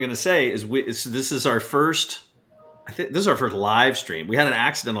going to say is this is our first. I think this is our first live stream. We had an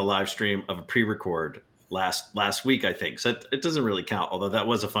accidental live stream of a pre-record last week, I think. So it doesn't really count, although that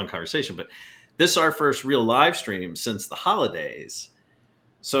was a fun conversation. But this is our first real live stream since the holidays.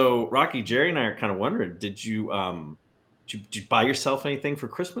 So Rocki, Jerry, and I are kind of wondering: did you buy yourself anything for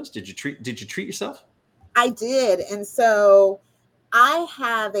Christmas? Did you treat yourself? I did, and so I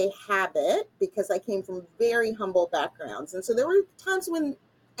have a habit because I came from very humble backgrounds, and so there were times when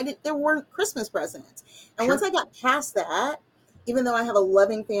there weren't Christmas presents. And Sure. once I got past that, even though I have a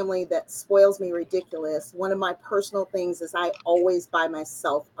loving family that spoils me ridiculous, one of my personal things is I always buy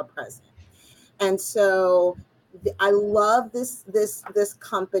myself a present. And so I love this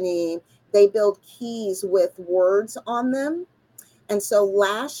company. They build keys with words on them. And so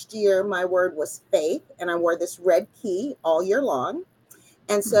last year my word was faith, and I wore this red key all year long.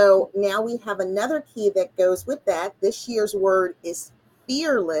 And so now we have another key that goes with that. This year's word is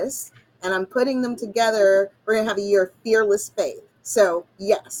fearless, and I'm putting them together. We're going to have a year of fearless faith. So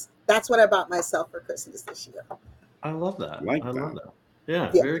yes, that's what I bought myself for Christmas this year. I love that. I love that. Yeah,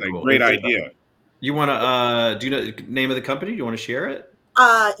 Yeah. very It's a cool. great idea. You want to, do you know the name of the company? Do you want to share it?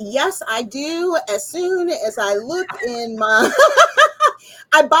 Yes, I do. As soon as I look in my,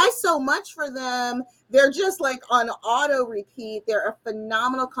 I buy so much for them. They're just like on auto repeat. They're a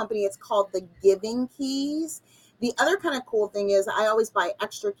phenomenal company. It's called the Giving Keys. The other kind of cool thing is I always buy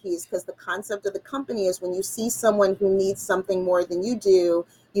extra keys because the concept of the company is when you see someone who needs something more than you do,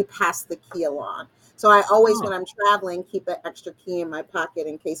 you pass the key along. So I always, when I'm traveling, keep an extra key in my pocket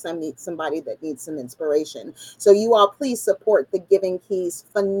in case I meet somebody that needs some inspiration. So you all please support the Giving Keys.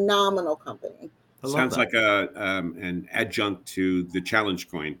 Phenomenal company. Sounds like an adjunct to the challenge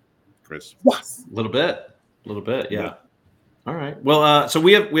coin, Chris. Yes. A little bit. Yeah. All right. Well, so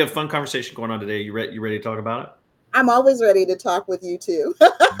we have fun conversation going on today. You ready to talk about it? I'm always ready to talk with you too.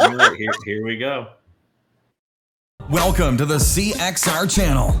 All right, here we go. Welcome to the CXR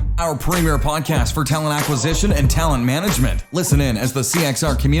channel, our premier podcast for talent acquisition and talent management. Listen in as the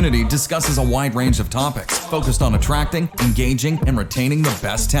CXR community discusses a wide range of topics focused on attracting, engaging, and retaining the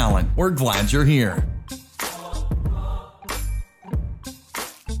best talent. We're glad you're here.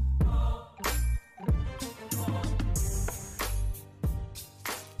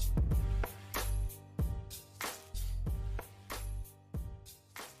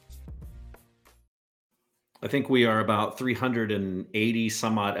 I think we are about 380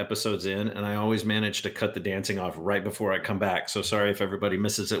 some odd episodes in, and I always manage to cut the dancing off right before I come back. So sorry if everybody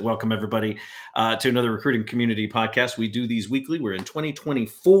misses it. Welcome everybody to another recruiting community podcast. We do these weekly. We're in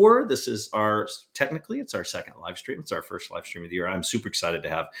 2024. This is it's our second live stream. It's our first live stream of the year. I'm super excited to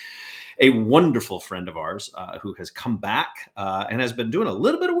have a wonderful friend of ours who has come back and has been doing a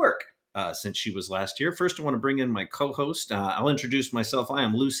little bit of work since she was last year. First, I want to bring in my co-host. I'll introduce myself. I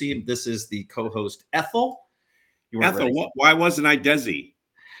am Lucy. This is the co-host, Ethel. Ethel, why wasn't I Desi?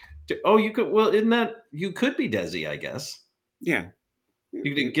 Oh, you could. Well, isn't that you could be Desi? I guess. Yeah.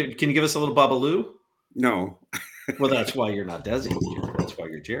 Can you give us a little Babaloo? No. Well, that's why you're not Desi. That's why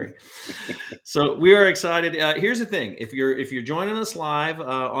you're Jerry. So we are excited. Here's the thing: if you're joining us live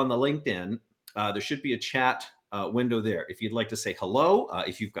on the LinkedIn, there should be a chat window there. If you'd like to say hello,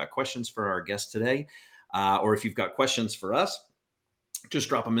 if you've got questions for our guest today, or if you've got questions for us, just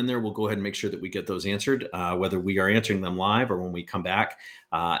drop them in there. We'll go ahead and make sure that we get those answered, whether we are answering them live or when we come back.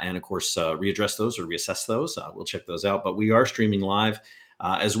 And of course, readdress those or reassess those. We'll check those out. But we are streaming live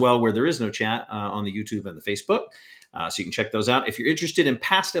as well, where there is no chat on the YouTube and the Facebook. So you can check those out. If you're interested in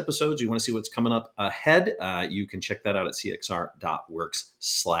past episodes, you want to see what's coming up ahead, you can check that out at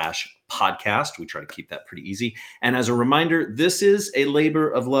cxr.works/podcast. We try to keep that pretty easy. And as a reminder, this is a labor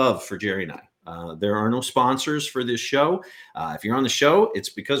of love for Jerry and I. There are no sponsors for this show. If you're on the show, it's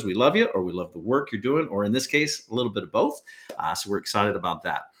because we love you or we love the work you're doing, or in this case, a little bit of both. So we're excited about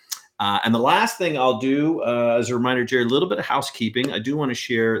that. And the last thing I'll do as a reminder, Jerry, a little bit of housekeeping. I do want to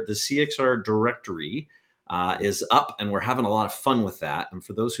share the CXR directory is up, and we're having a lot of fun with that. And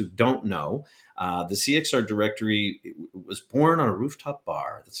for those who don't know, the CXR directory was born on a rooftop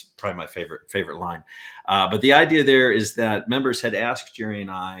bar. That's probably my favorite line. But the idea there is that members had asked Jerry and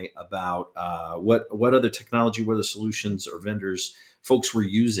I about what other technology, what other solutions or vendors folks were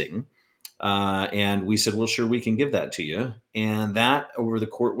using. And we said, well, sure, we can give that to you. And that over the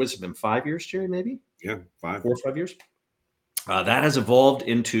course, what's it been, 5 years, Jerry, maybe? Yeah, 4 or 5 years. That has evolved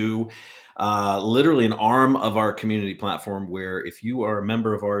into literally an arm of our community platform where if you are a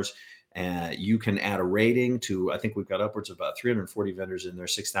member of ours, you can add a rating to, I think we've got upwards of about 340 vendors in there,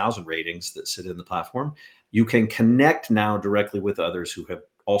 6,000 ratings that sit in the platform. You can connect now directly with others who have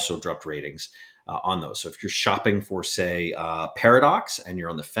also dropped ratings on those. So if you're shopping for, say, Paradox and you're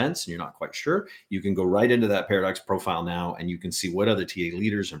on the fence and you're not quite sure, you can go right into that Paradox profile now and you can see what other TA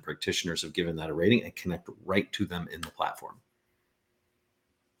leaders and practitioners have given that a rating and connect right to them in the platform.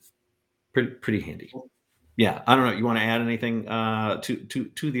 Pretty handy. Yeah, I don't know. You want to add anything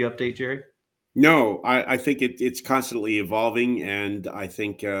to the update, Jerry? No, I think it's constantly evolving, and I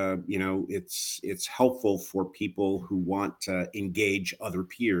think it's helpful for people who want to engage other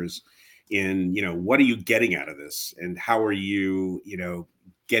peers in what are you getting out of this, and how are you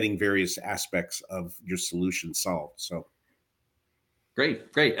getting various aspects of your solution solved. So great.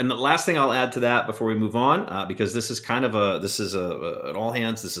 And the last thing I'll add to that before we move on, because this is kind of an all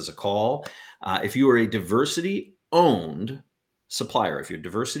hands, this is a call. If you are a diversity owned supplier, if you're a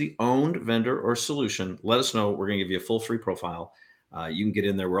diversity owned vendor or solution, let us know. We're going to give you a full free profile. You can get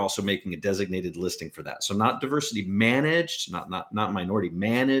in there. We're also making a designated listing for that. So not diversity managed, not minority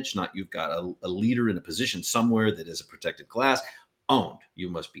managed, not you've got a leader in a position somewhere that is a protected class. Owned. You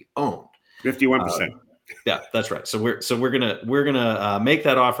must be owned. 51%. Yeah, that's right. So we're gonna make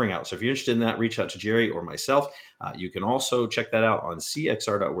that offering out. So if you're interested in that, reach out to Jerry or myself. You can also check that out on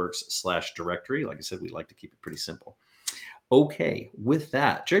cxr.works/directory. Like I said, we like to keep it pretty simple. Okay, with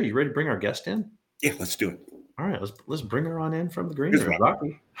that, Jerry, you ready to bring our guest in? Yeah, let's do it. All right, let's bring her on in from the green room.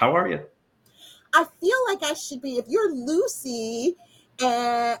 Rocki, how are you? I feel like I should be, if you're Lucy,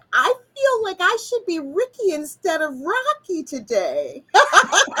 and I feel like I should be Ricky instead of Rocki today.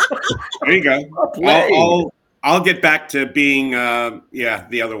 There you go. I'll get back to being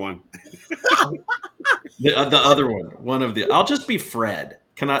the other one. the other one of the. I'll just be Fred.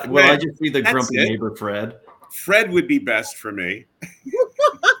 Will I just be the grumpy neighbor Fred? Fred would be best for me.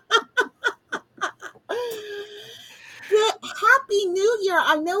 Happy New Year.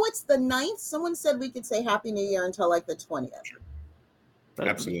 I know it's the 9th. Someone said we could say Happy New Year until like the 20th. That's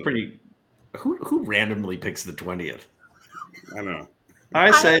absolutely pretty. Who randomly picks the 20th? I don't know.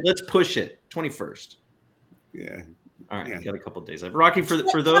 I say let's push it 21st. Yeah. All right. Yeah. Got a couple of days left. Rocki, for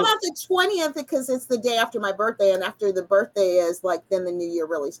those. How about the 20th? Because it's the day after my birthday, and after the birthday is like then the new year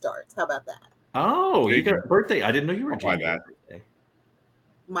really starts. How about that? Oh, you got a birthday. I didn't know you were doing that. Birthday.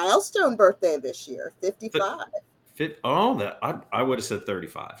 Milestone birthday this year, 55. I would have said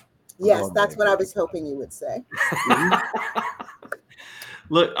 35. Yes, that's what I was hoping you would say.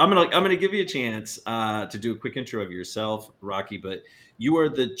 Look, I'm gonna give you a chance to do a quick intro of yourself, Rocki. But you are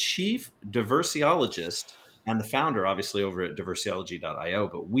the Chief Diversiologist and the founder, obviously, over at Diversiology.io.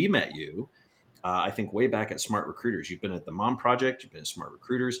 But we met you, I think, way back at Smart Recruiters. You've been at the Mom Project. You've been at Smart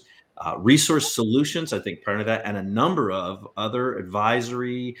Recruiters, Resource Solutions. I think prior to that, and a number of other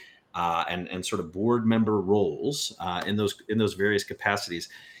advisory and sort of board member roles in those various capacities.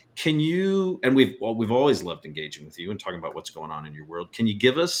 Can you, and we've always loved engaging with you and talking about what's going on in your world. Can you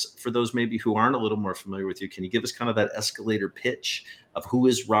give us, for those maybe who aren't a little more familiar with you, can you give us kind of that escalator pitch of who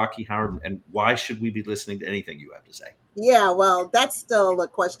is Rocki Howard and why should we be listening to anything you have to say? Yeah, well, that's still a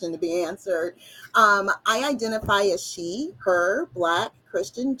question to be answered. I identify as she, her, Black,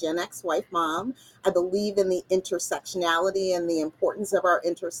 Christian, Gen X, white mom. I believe in the intersectionality and the importance of our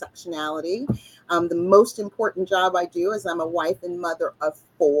intersectionality. The most important job I do is I'm a wife and mother of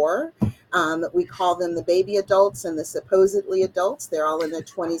 4. We call them the baby adults and the supposedly adults. They're all in their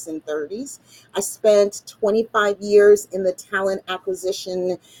 20s and 30s. I spent 25 years in the talent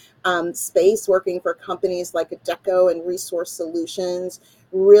acquisition space working for companies like Adecco and Resource Solutions,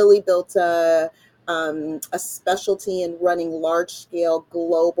 really built a specialty in running large-scale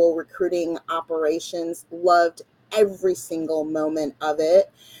global recruiting operations, loved every single moment of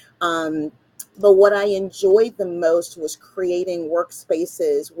it. But what I enjoyed the most was creating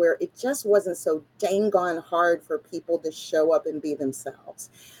workspaces where it just wasn't so dang on hard for people to show up and be themselves.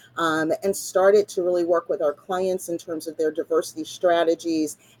 And started to really work with our clients in terms of their diversity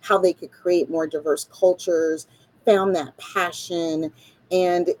strategies, how they could create more diverse cultures, found that passion,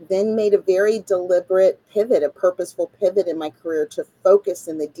 and then made a very deliberate pivot, a purposeful pivot in my career to focus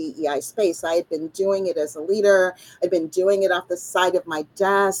in the DEI space. I had been doing it as a leader. I'd been doing it off the side of my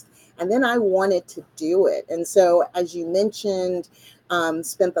desk, and then I wanted to do it. And so, as you mentioned,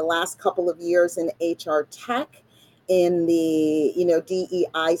 spent the last couple of years in HR tech, in the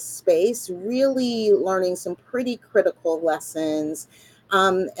DEI space, really learning some pretty critical lessons.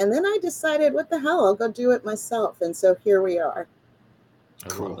 And then I decided, what the hell, I'll go do it myself. And so here we are.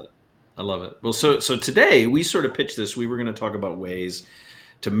 Cool. I love it. Well, so today we sort of pitched this. We were going to talk about ways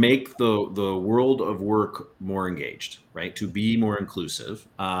to make the world of work more engaged, right? To be more inclusive.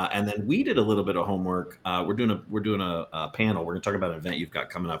 And then we did a little bit of homework. We're doing a panel. We're going to talk about an event you've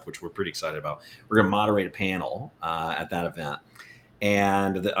got coming up, which we're pretty excited about. We're going to moderate a panel at that event.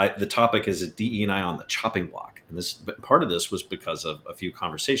 And the topic is a DE&I on the chopping block. And part of this was because of a few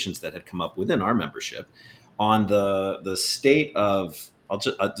conversations that had come up within our membership on the state of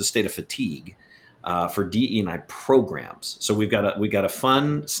the state of fatigue for DE&I programs. So we've got a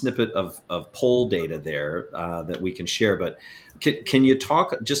fun snippet of poll data there that we can share. But can you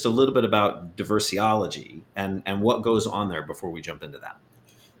talk just a little bit about Diversiology and what goes on there before we jump into that?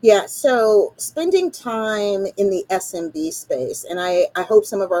 Yeah, so spending time in the SMB space, and I hope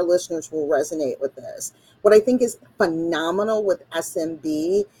some of our listeners will resonate with this. What I think is phenomenal with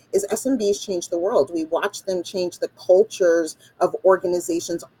SMB is SMBs change the world. We watch them change the cultures of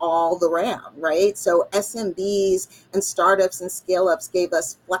organizations all around, right? So SMBs and startups and scale-ups gave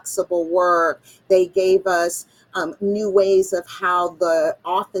us flexible work. They gave us new ways of how the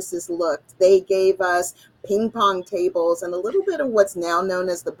offices looked. They gave us ping pong tables and a little bit of what's now known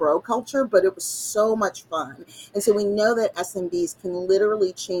as the bro culture, but it was so much fun. And so we know that SMBs can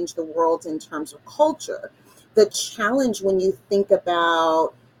literally change the world in terms of culture. The challenge when you think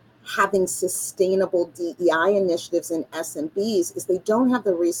about having sustainable DEI initiatives in SMBs is they don't have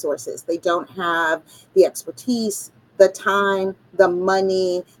the resources. They don't have the expertise, the time, the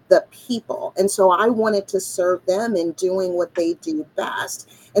money, the people. And so I wanted to serve them in doing what they do best.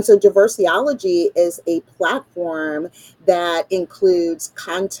 And so Diversiology is a platform that includes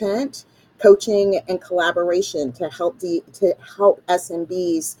content, coaching, and collaboration to help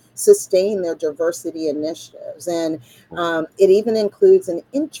SMBs sustain their diversity initiatives. And it even includes an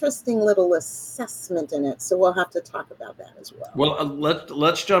interesting little assessment in it. So we'll have to talk about that as well. Well,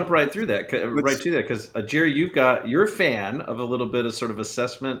 let's jump right through that, because Jerry, you're a fan of a little bit of sort of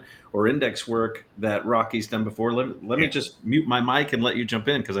assessment or index work that Rocki's done before. Let me just mute my mic and let you jump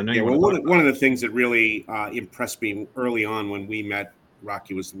in because I know you want to talk about one of the things that really impressed me early on when we met,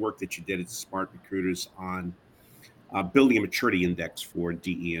 Rocki, was the work that you did at Smart Recruiters on building a maturity index for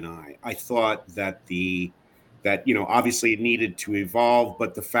DE&I. I thought that obviously it needed to evolve,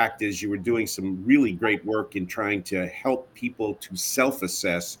 but the fact is you were doing some really great work in trying to help people to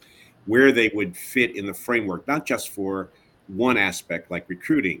self-assess where they would fit in the framework, not just for one aspect like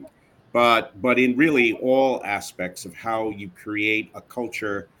recruiting, but in really all aspects of how you create a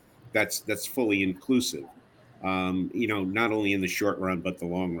culture that's fully inclusive. Not only in the short run, but the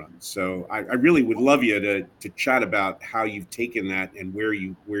long run. So I really would love you to chat about how you've taken that and where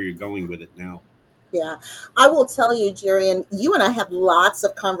you're going with it now. Yeah, I will tell you, Jerry, and you and I had lots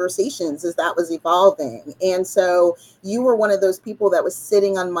of conversations as that was evolving. And so you were one of those people that was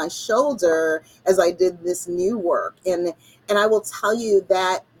sitting on my shoulder as I did this new work. And I will tell you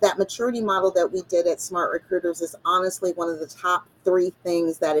that maturity model that we did at Smart Recruiters is honestly one of the top 3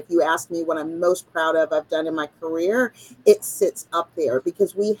 things that if you ask me what I'm most proud of I've done in my career, it sits up there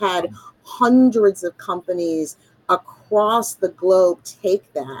because we had hundreds of companies across the globe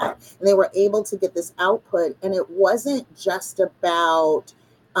take that and they were able to get this output. And it wasn't just about,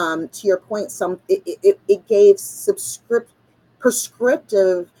 to your point, it gave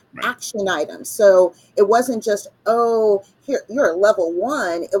prescriptive action items. So it wasn't just, oh, here, you're a level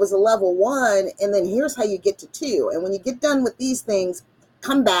 1. It was a level 1. And then here's how you get to 2. And when you get done with these things,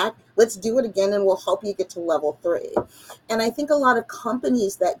 come back, let's do it again, and we'll help you get to level 3. And I think a lot of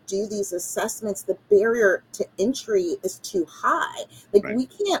companies that do these assessments, the barrier to entry is too high. Like we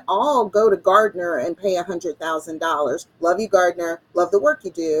can't all go to Gartner and pay $100,000. Love you, Gartner, love the work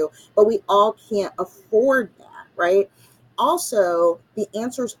you do, but we all can't afford that, right? Also, the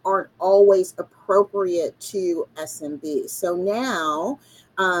answers aren't always appropriate to SMB. So now,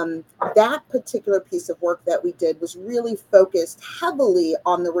 that particular piece of work that we did was really focused heavily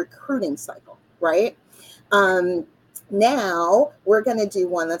on the recruiting cycle, right? Now we're going to do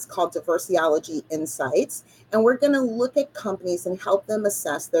one that's called Diversiology Insights, and we're going to look at companies and help them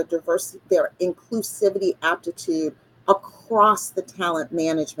assess their inclusivity aptitude across the talent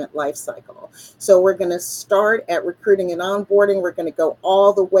management lifecycle. So we're going to start at recruiting and onboarding. We're going to go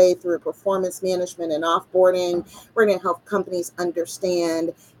all the way through performance management and offboarding. We're going to help companies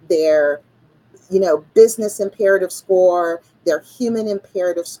understand their, business imperative score, their human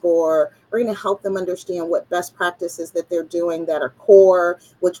imperative score. We're going to help them understand what best practices that they're doing that are core,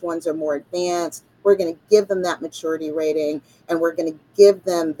 which ones are more advanced. We're going to give them that maturity rating, and we're going to give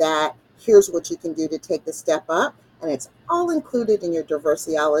them that, here's what you can do to take the step up. And it's all included in your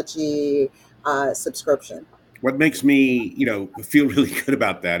Diversiology subscription. What makes me, feel really good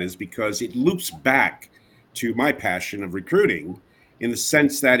about that is because it loops back to my passion of recruiting, in the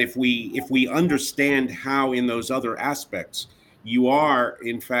sense that if we understand how in those other aspects you are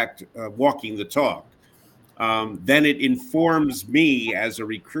in fact walking the talk, then it informs me as a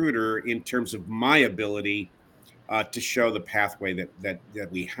recruiter in terms of my ability to show the pathway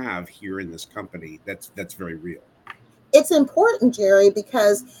that we have here in this company. That's very real. It's important, Jerry,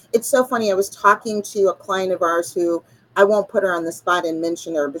 because it's so funny. I was talking to a client of ours who, I won't put her on the spot and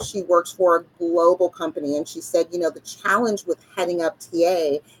mention her, but she works for a global company. And she said, the challenge with heading up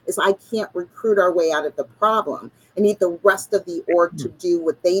TA is I can't recruit our way out of the problem. I need the rest of the org to do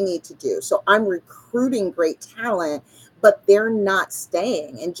what they need to do. So I'm recruiting great talent, but they're not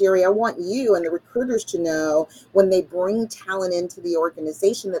staying. And Jerry, I want you and the recruiters to know when they bring talent into the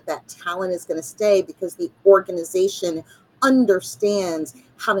organization that talent is going to stay, because the organization understands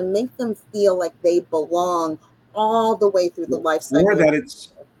how to make them feel like they belong all the way through the life cycle. Or that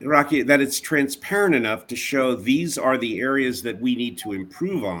it's, Rocki, that it's transparent enough to show these are the areas that we need to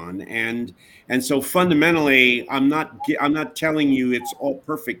improve on. And so fundamentally, I'm not telling you it's all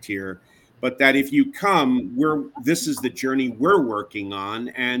perfect here, but that if you come, this is the journey we're working on,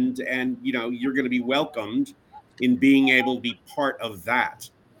 and you're going to be welcomed in being able to be part of that.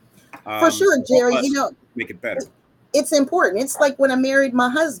 For sure, Jerry, make it better. It's important. It's like when I married my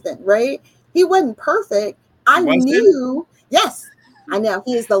husband, right? He wasn't perfect. I know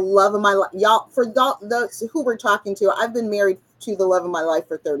he is the love of my life. Y'all, for those who we're talking to, I've been married to the love of my life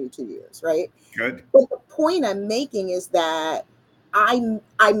for 32 years, right? Good. But the point I'm making is that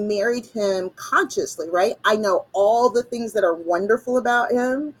I married him consciously, right? I know all the things that are wonderful about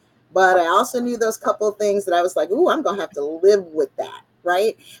him, but I also knew those couple of things that I was like, ooh, I'm going to have to live with that,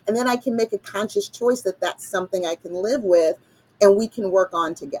 right? And then I can make a conscious choice that that's something I can live with and we can work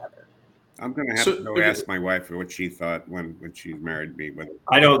on together. I'm going to have to go ask my wife what she thought when she married me.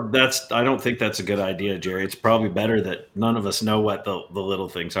 I don't think that's a good idea, Jerry. It's probably better that none of us know what the little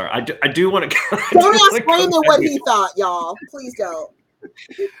things are. I do want to. Don't ask Raymond what he thought, y'all. Please don't.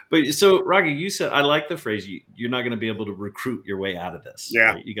 But so, Rocki, you said, I like the phrase, you're not going to be able to recruit your way out of this.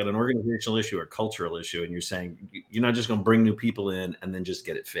 Yeah. Right? You got an organizational issue or cultural issue, and you're saying you're not just going to bring new people in and then just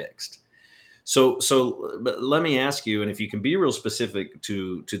get it fixed. So let me ask you, and if you can be real specific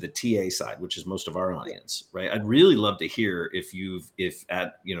to the TA side, which is most of our audience, right? I'd really love to hear if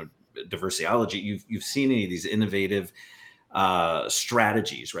at Diversiology, you've seen any of these innovative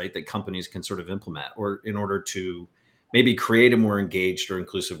strategies, right, that companies can sort of implement, or in order to maybe create a more engaged or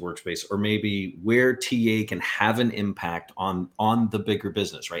inclusive workspace, or maybe where TA can have an impact on the bigger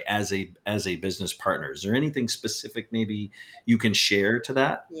business, right? As a business partner, is there anything specific maybe you can share to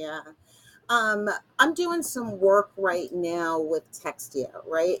that? Yeah. I'm doing some work right now with Textio,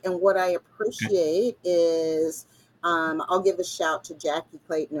 right? And what I appreciate is, I'll give a shout to Jackie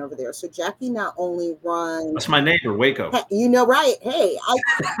Clayton over there. So Jackie not only runs. That's my neighbor, Waco. Right? Hey,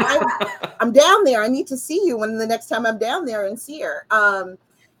 I'm down there. I need to see you when the next time I'm down there and see her.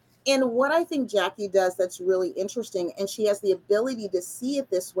 And what I think Jackie does that's really interesting, and she has the ability to see it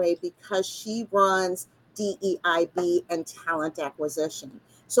this way because she runs DE&I and talent acquisition.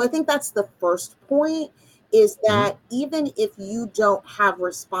 So I think that's the first point, is that even if you don't have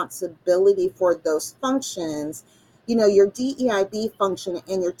responsibility for those functions, your DE&I function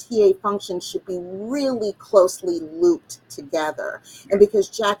and your TA function should be really closely looped together. And because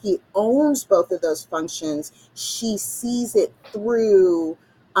Jackie owns both of those functions, she sees it through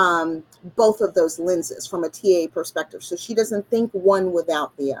both of those lenses from a TA perspective. So she doesn't think one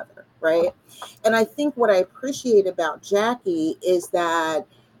without the other, right? And I think what I appreciate about Jackie is that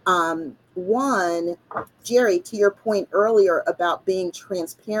one, Jerry, to your point earlier about being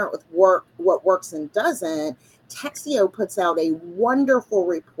transparent with what works and doesn't, Textio puts out a wonderful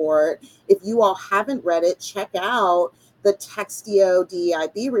report. If you all haven't read it, check out the Textio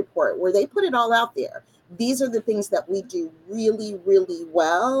DEIB report where they put it all out there. These are the things that we do really, really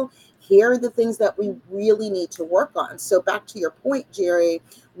well. Here are the things that we really need to work on. So back to your point, Jerry,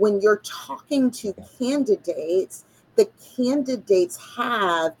 when you're talking to candidates, the candidates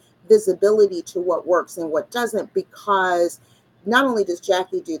have visibility to what works and what doesn't, because not only does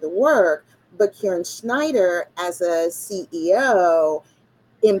Jackie do the work, but Karen Schneider as a CEO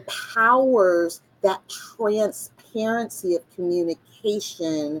empowers that transparency of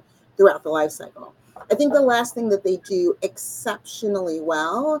communication throughout the life cycle. I think the last thing that they do exceptionally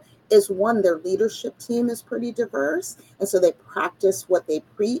well is, one, their leadership team is pretty diverse, and so they practice what they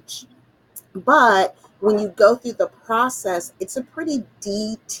preach. But when you go through the process, it's a pretty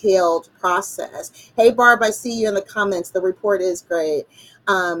detailed process. Hey, Barb, I see you in the comments. The report is great.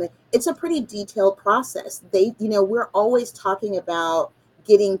 It's a pretty detailed process. We're always talking about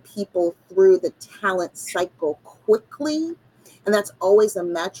getting people through the talent cycle quickly, and that's always a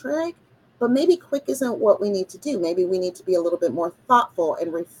metric. But maybe quick isn't what we need to do. Maybe we need to be a little bit more thoughtful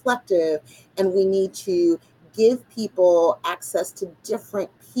and reflective, and we need to give people access to different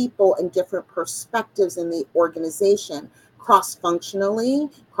people and different perspectives in the organization, cross-functionally,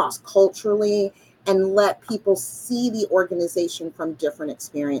 cross-culturally, and let people see the organization from different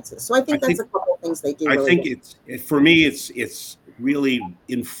experiences. So I think that's a couple of things they do. I really think for me, it's really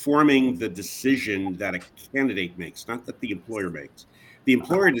informing the decision that a candidate makes, not that the employer makes. The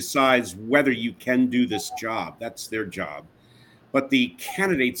employer decides whether you can do this job. That's their job. But the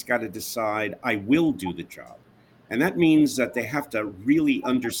candidate's got to decide, I will do the job. And that means that they have to really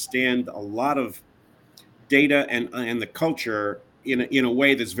understand a lot of data and the culture in a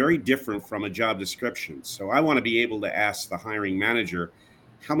way that's very different from a job description. So I want to be able to ask the hiring manager,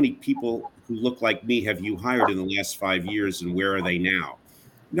 how many people who look like me have you hired in the last 5 years, and where are they now?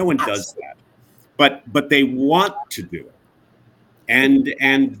 No one does that, but they want to do it. And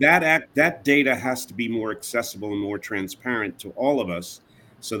that data has to be more accessible and more transparent to all of us,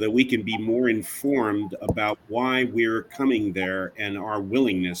 so that we can be more informed about why we're coming there and our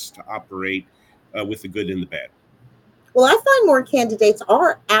willingness to operate with the good and the bad. Well, I find more candidates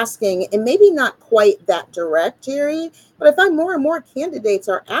are asking, and maybe not quite that direct, Jerry, but I find more and more candidates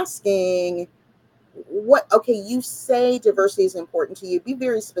are asking, okay, you say diversity is important to you. Be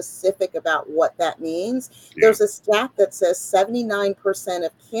very specific about what that means. Yeah. There's a stat that says 79%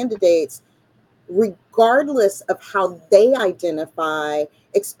 of candidates, regardless of how they identify,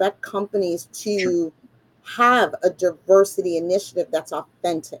 expect companies to have a diversity initiative that's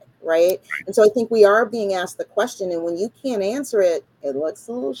authentic, right? And so I think we are being asked the question, and when you can't answer it, it looks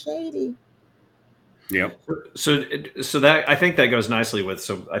a little shady. Yeah. So that, I think that goes nicely with,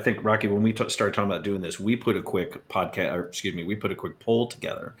 so I think, Rocki, when we started talking about doing this, we put a quick we put a quick poll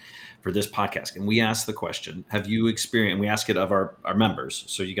together for this podcast, and we asked the question, have you experienced, and we ask it of our members.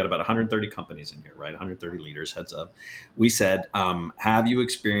 So you got about 130 companies in here, right? 130 leaders, heads up. We said, have you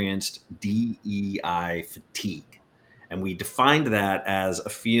experienced DEI fatigue? And we defined that as a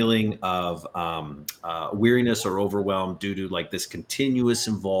feeling of weariness or overwhelm due to like this continuous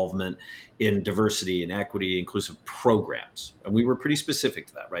involvement in diversity and equity, inclusive programs. And we were pretty specific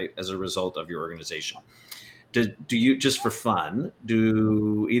to that, right? As a result of your organization. Do you, just for fun,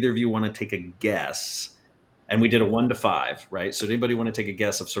 do either of you want to take a guess? And we did a 1 to 5, right? So anybody want to take a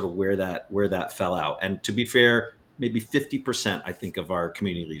guess of sort of where that fell out? And to be fair, maybe 50%, I think, of our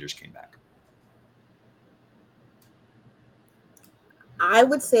community leaders came back. I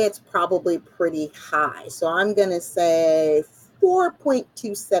would say it's probably pretty high. So I'm going to say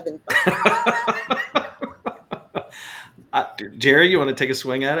 4.275. Jerry, you want to take a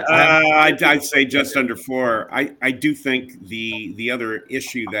swing at it? I'd say just under 4. I do think the other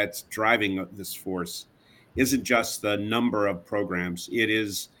issue that's driving this force isn't just the number of programs. It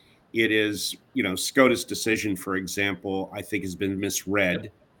is, SCOTUS decision, for example, I think has been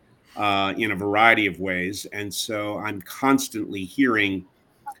misread in a variety of ways. And so I'm constantly hearing,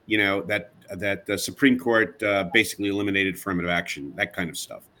 that the Supreme Court basically eliminated affirmative action, that kind of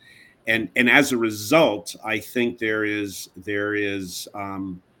stuff. And as a result, I think there is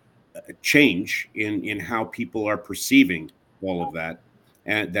a change in how people are perceiving all of that,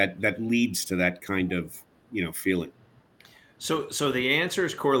 and that leads to that kind of feeling. So the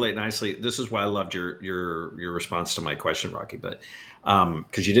answers correlate nicely. This is why I loved your response to my question, Rocki, but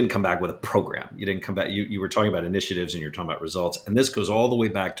because you didn't come back with a program. You didn't come back. You were talking about initiatives and you're talking about results. And this goes all the way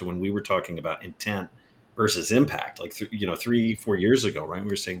back to when we were talking about intent versus impact, like 3-4 years ago, right? We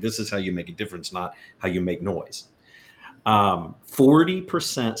were saying this is how you make a difference, not how you make noise.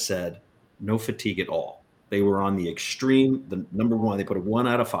 40% said no fatigue at all. They were on the extreme, the number one, they put a 1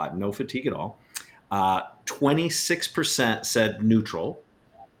 out of 5, no fatigue at all. 26% said neutral,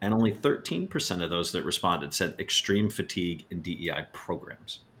 and only 13% of those that responded said extreme fatigue in DEI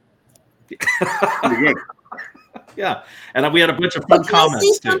programs. Yeah, and we had a bunch of fun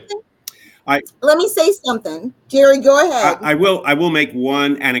comments too. Let me say something. Jerry, go ahead. I will make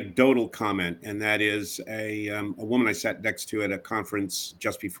one anecdotal comment, and that is a woman I sat next to at a conference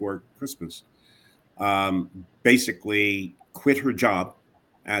just before Christmas basically quit her job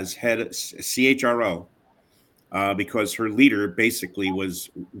as head of CHRO because her leader basically was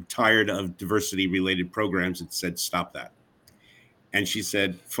tired of diversity-related programs and said, stop that. And she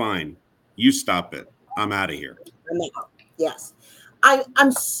said, fine, you stop it. I'm out of here. Yes.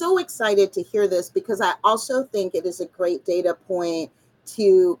 I'm so excited to hear this because I also think it is a great data point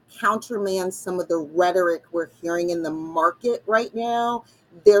to countermand some of the rhetoric we're hearing in the market right now.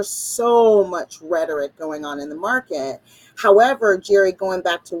 There's so much rhetoric going on in the market. However, Jerry, going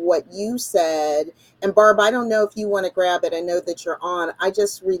back to what you said, and Barb, I don't know if you want to grab it. I know that you're on. I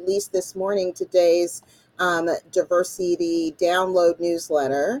just released this morning today's diversity download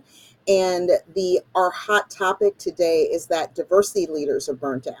newsletter. And our hot topic today is that diversity leaders are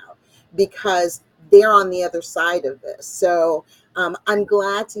burnt out because they're on the other side of this. So I'm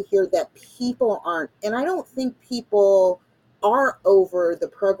glad to hear that people aren't, and I don't think people are over the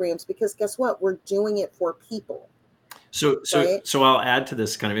programs, because guess what? We're doing it for people. So Right? I'll add to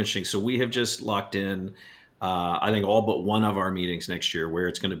this, kind of interesting. So we have just locked in, I think, all but one of our meetings next year, where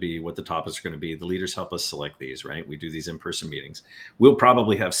it's going to be, what the topics are going to be. The leaders help us select these, right? We do these in-person meetings. We'll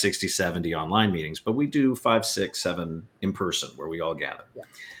probably have 60, 70 online meetings, but we do 5, 6, 7 in person where we all gather.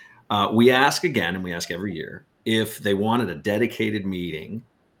 Yeah. We ask again, and we ask every year, if they wanted a dedicated meeting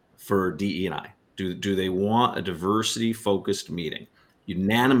for DE&I. Do they want a diversity-focused meeting?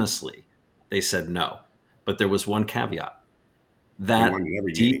 Unanimously, they said no. But there was one caveat, that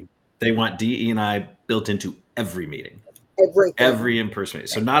they want DE&I built into every meeting, every in-person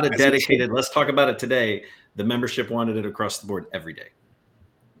meeting. So not a dedicated, let's talk about it today. The membership wanted it across the board every day.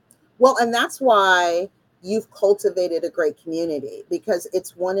 Well, and that's why you've cultivated a great community, because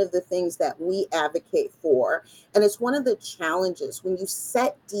it's one of the things that we advocate for. And it's one of the challenges when you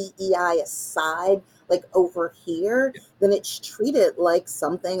set DEI aside, like over here, then it's treated like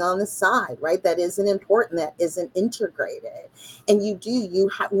something on the side, right? That isn't important, that isn't integrated. And you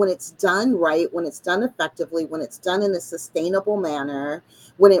have, when it's done right, when it's done effectively, when it's done in a sustainable manner,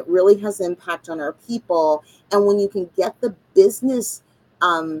 when it really has impact on our people, and when you can get the business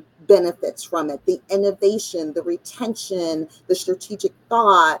benefits from it, the innovation, the retention, the strategic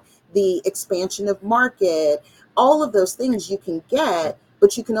thought, the expansion of market, all of those things you can get,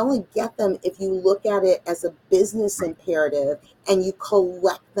 but you can only get them if you look at it as a business imperative and you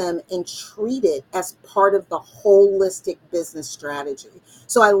collect them and treat it as part of the holistic business strategy.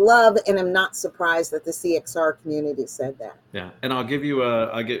 So I love, and I'm not surprised that the CXR community said that. Yeah, and I'll give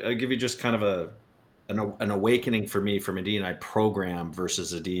you just kind of an awakening for me from a DE&I program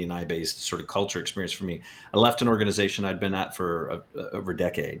versus a DE&I based sort of culture experience for me. I left an organization I'd been at for over a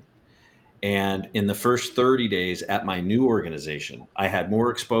decade. And in the first 30 days at my new organization, I had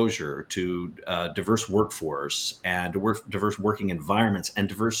more exposure to diverse workforce and diverse working environments and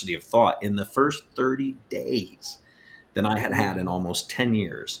diversity of thought in the first 30 days than I had in almost 10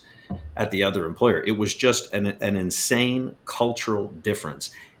 years at the other employer. It was just an insane cultural difference.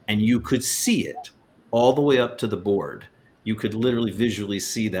 And you could see it all the way up to the board. You could literally visually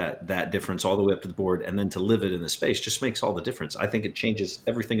see that difference all the way up to the board, and then to live it in the space just makes all the difference. I think it changes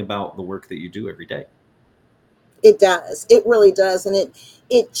everything about the work that you do every day. It does. It really does. And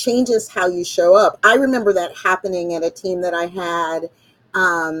it changes how you show up. I remember that happening at a team that I had.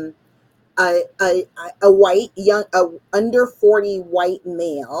 A white, young, under 40 white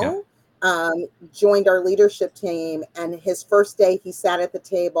male joined our leadership team. And his first day, he sat at the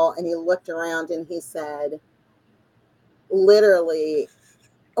table and he looked around and he said, literally,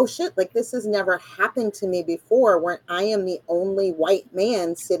 oh shit, like this has never happened to me before, where I am the only white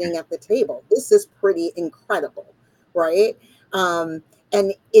man sitting at the table. This is pretty incredible, right? And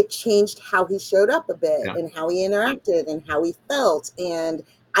it changed how he showed up a bit and how he interacted and how he felt. And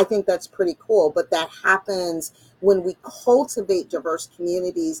I think that's pretty cool. But that happens when we cultivate diverse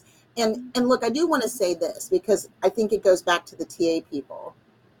communities. And look, I do want to say this, because I think it goes back to the TA people.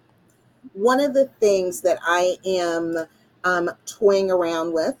 One of the things that I am toying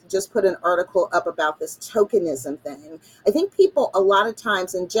around with, just put an article up about this tokenism thing. I think people a lot of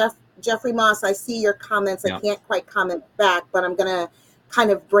times, and Jeffrey Moss, I see your comments. I can't quite comment back, but I'm going to kind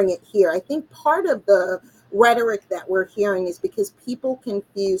of bring it here. I think part of the rhetoric that we're hearing is because people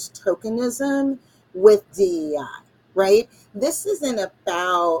confuse tokenism with DEI, right? This isn't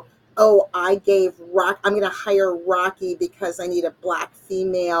about, oh, I'm going to hire Rocki because I need a Black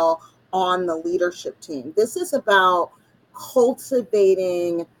female on the leadership team. This is about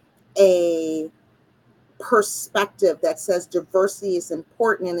cultivating a perspective that says diversity is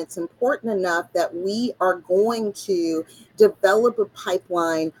important, and it's important enough that we are going to develop a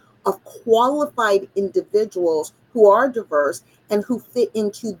pipeline of qualified individuals who are diverse and who fit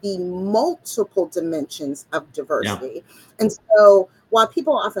into the multiple dimensions of diversity. And so while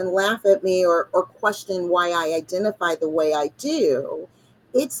people often laugh at me or question why I identify the way I do,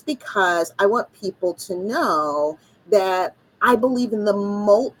 it's because I want people to know that I believe in the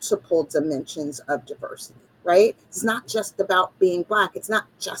multiple dimensions of diversity, right? It's not just about being Black. It's not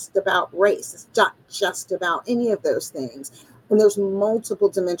just about race. It's not just about any of those things. And there's multiple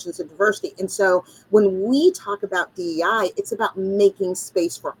dimensions of diversity. And so when we talk about DEI, it's about making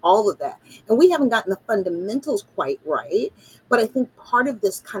space for all of that. And we haven't gotten the fundamentals quite right. But I think part of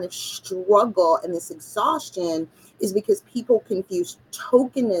this kind of struggle and this exhaustion is because people confuse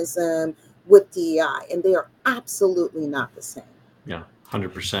tokenism with DEI, and they are absolutely not the same. Yeah.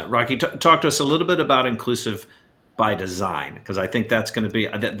 100%. Rocki, talk to us a little bit about inclusive by design, because I think that's going to be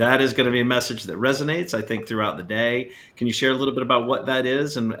that is going to be a message that resonates, I think, throughout the day. Can you share a little bit about what that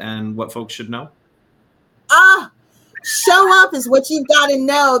is and what folks should know? Show up is what you've got to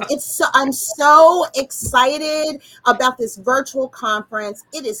know. I'm so excited about this virtual conference.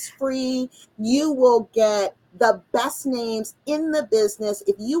 It is free. You will get the best names in the business.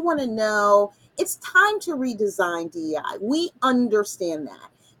 If you want to know, it's time to redesign DEI. We understand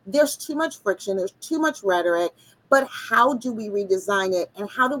that. There's too much friction. There's too much rhetoric. But how do we redesign it? And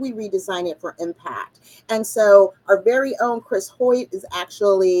how do we redesign it for impact? And so our very own Chris Hoyt is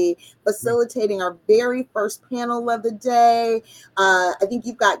actually facilitating our very first panel of the day. I think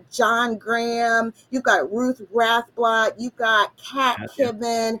you've got John Graham, you've got Ruth Rathblot, you've got Kat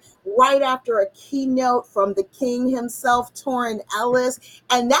Kibben, right after a keynote from the king himself, Torrin Ellis.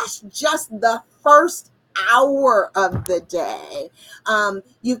 And that's just the first hour of the day.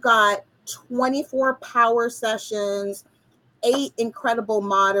 You've got 24 power sessions, 8 incredible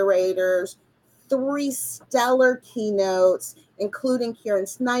moderators, 3 stellar keynotes, including Kieran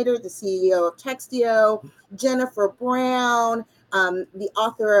Snyder, the CEO of Textio, Jennifer Brown, the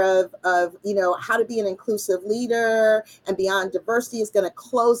author of How to Be an Inclusive Leader and Beyond Diversity, is going to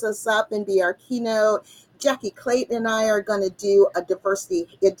close us up and be our keynote. Jackie Clayton and I are going to do a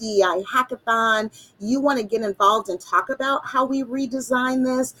DEI hackathon. You want to get involved and talk about how we redesign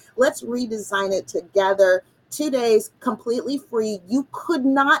this? Let's redesign it together. 2 days, completely free. You could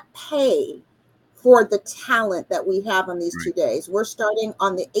not pay for the talent that we have on these 2 days. We're starting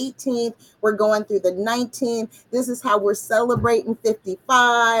on the 18th. We're going through the 19th. This is how we're celebrating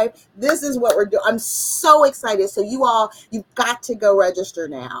 55. This is what we're doing. I'm so excited. So you all, you've got to go register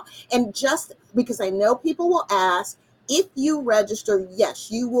now. And just because I know people will ask, if you register,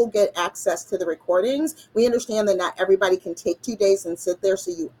 yes, you will get access to the recordings. We understand that not everybody can take 2 days and sit there. So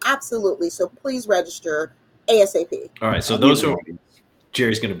you absolutely, so please register ASAP. All right. So those who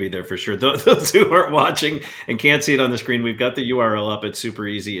Jerry's going to be there for sure. Those who aren't watching and can't see it on the screen, we've got the URL up. It's super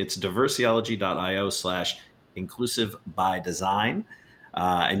easy. It's diversiology.io/inclusive by design.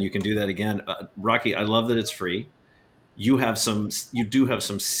 And you can do that again. Rocki, I love that it's free. You do have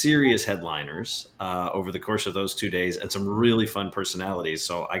some serious headliners over the course of those 2 days and some really fun personalities.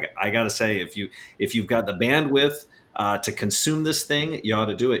 So I got to say, if you've got the bandwidth to consume this thing, you ought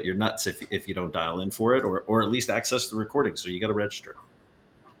to do it. You're nuts if you don't dial in for it or at least access the recording. So you got to register.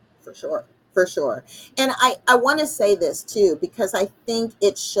 For sure. And I want to say this too, because I think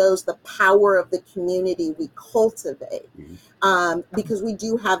it shows the power of the community we cultivate. Because we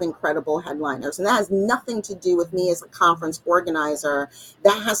do have incredible headliners, and that has nothing to do with me as a conference organizer.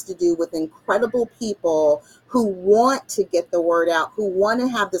 That has to do with incredible people who want to get the word out, who want to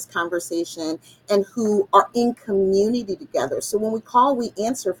have this conversation, and who are in community together. So when we call, we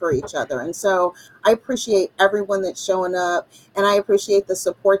answer for each other. And so I appreciate everyone that's showing up, and I appreciate the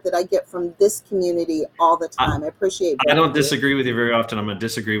support that I get from this community all the time. I appreciate I don't disagree with you very often. I'm going to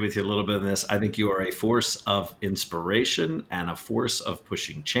disagree with you a little bit in this. I think you are a force of inspiration and a force of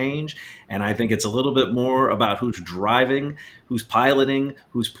pushing change. And I think it's a little bit more about who's driving, who's piloting,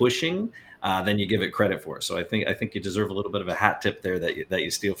 who's pushing, than you give it credit for. So I think you deserve a little bit of a hat tip there that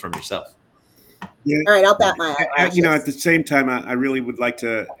you steal from yourself. Yeah. All right, I'll bat my eyelashes. At the same time, I really would like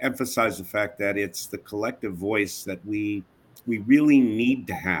to emphasize the fact that it's the collective voice that we really need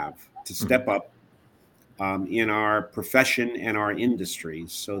to have to step up in our profession and our industry,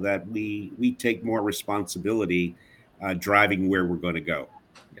 so that we take more responsibility driving where we're going to go,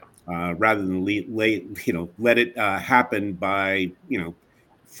 rather than let it happen by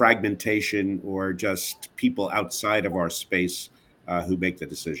fragmentation or just people outside of our space who make the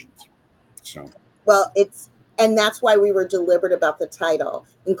decisions. So. Well, and that's why we were deliberate about the title.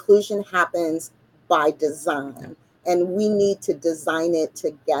 Inclusion happens by design, and we need to design it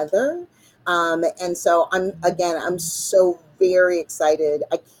together. And so I'm so very excited.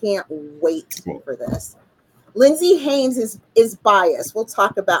 I can't wait for this. Lindsay Haynes is biased. We'll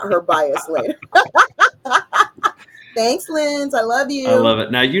talk about her bias later. Thanks, Linz. I love you. I love it.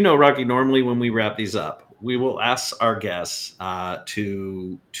 Now, Rocki, normally when we wrap these up, we will ask our guests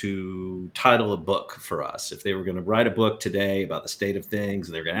to title a book for us. If they were going to write a book today about the state of things,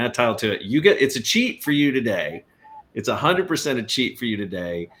 and they're going to add a title to it, it's a cheat for you today. It's 100% a cheat for you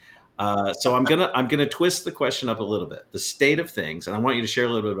today. So I'm gonna twist the question up a little bit. The state of things, and I want you to share a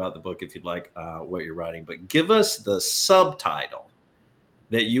little bit about the book if you'd like, what you're writing. But give us the subtitle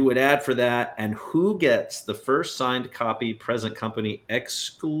that you would add for that, and who gets the first signed copy, present company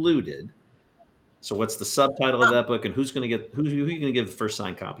excluded. So what's the subtitle of that book, and who are you going to give the first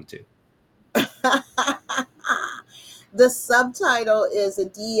signed copy to? The subtitle is a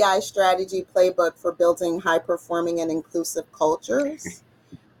DEI strategy playbook for building high-performing and inclusive cultures.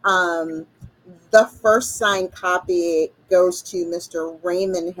 The first signed copy goes to Mr.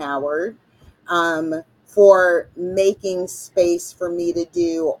 Raymond Howard for making space for me to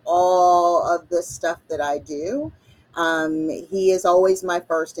do all of the stuff that I do. He is always my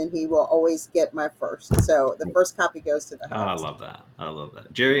first, and he will always get my first. So the first copy goes to the house. I love that. I love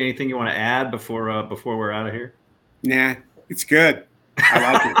that. Jerry, anything you want to add before we're out of here? Nah, it's good.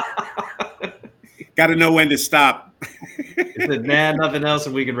 I like it. Got to know when to stop. He said, nah, nothing else,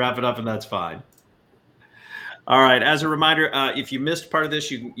 and we can wrap it up, and that's fine. All right. As a reminder, if you missed part of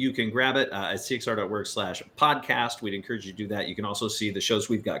this, you can grab it at cxr.work/podcast. We'd encourage you to do that. You can also see the shows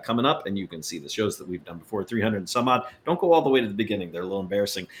we've got coming up, and you can see the shows that we've done before, 300 and some odd. Don't go all the way to the beginning. They're a little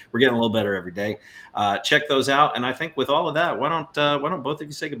embarrassing. We're getting a little better every day. Check those out. And I think with all of that, why don't both of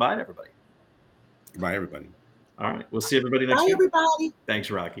you say goodbye to everybody? Goodbye, everybody. All right. We'll see everybody next week. Bye, everybody. Thanks,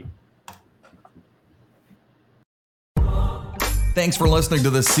 Rocki. Thanks for listening to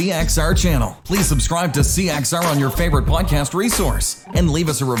the CXR channel. Please subscribe to CXR on your favorite podcast resource and leave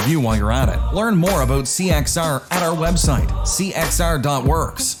us a review while you're at it. Learn more about CXR at our website,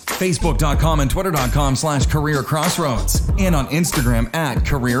 cxr.works, facebook.com and twitter.com/careercrossroads, and on Instagram at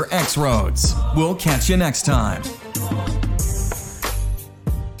careerxroads. We'll catch you next time.